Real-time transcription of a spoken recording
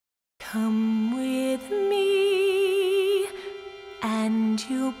Come with me, and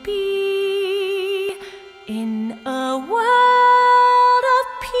you'll be in a world of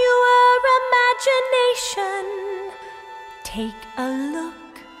pure imagination. Take a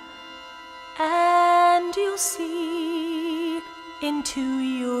look, and you'll see into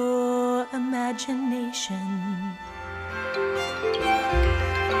your imagination.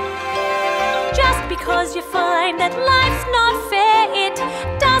 Just because you find that life's not fair, it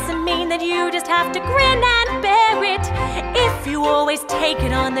doesn't mean that you just have to grin and bear it. If you always take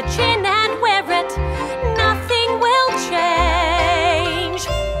it on the chin and wear it, nothing will change.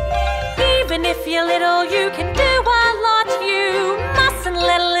 Even if you're little, you can do a lot. You mustn't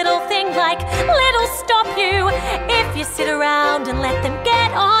let a little thing like little stop you. If you sit around and let them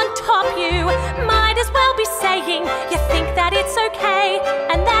get on top, you might as well be saying you think that it's okay,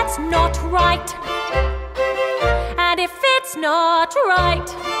 and that's not right. And if it's not right,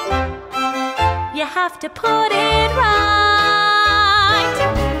 you have to put it right.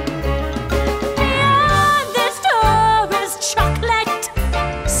 Beyond this door is chocolate,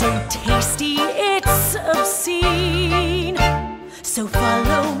 so tasty it's obscene.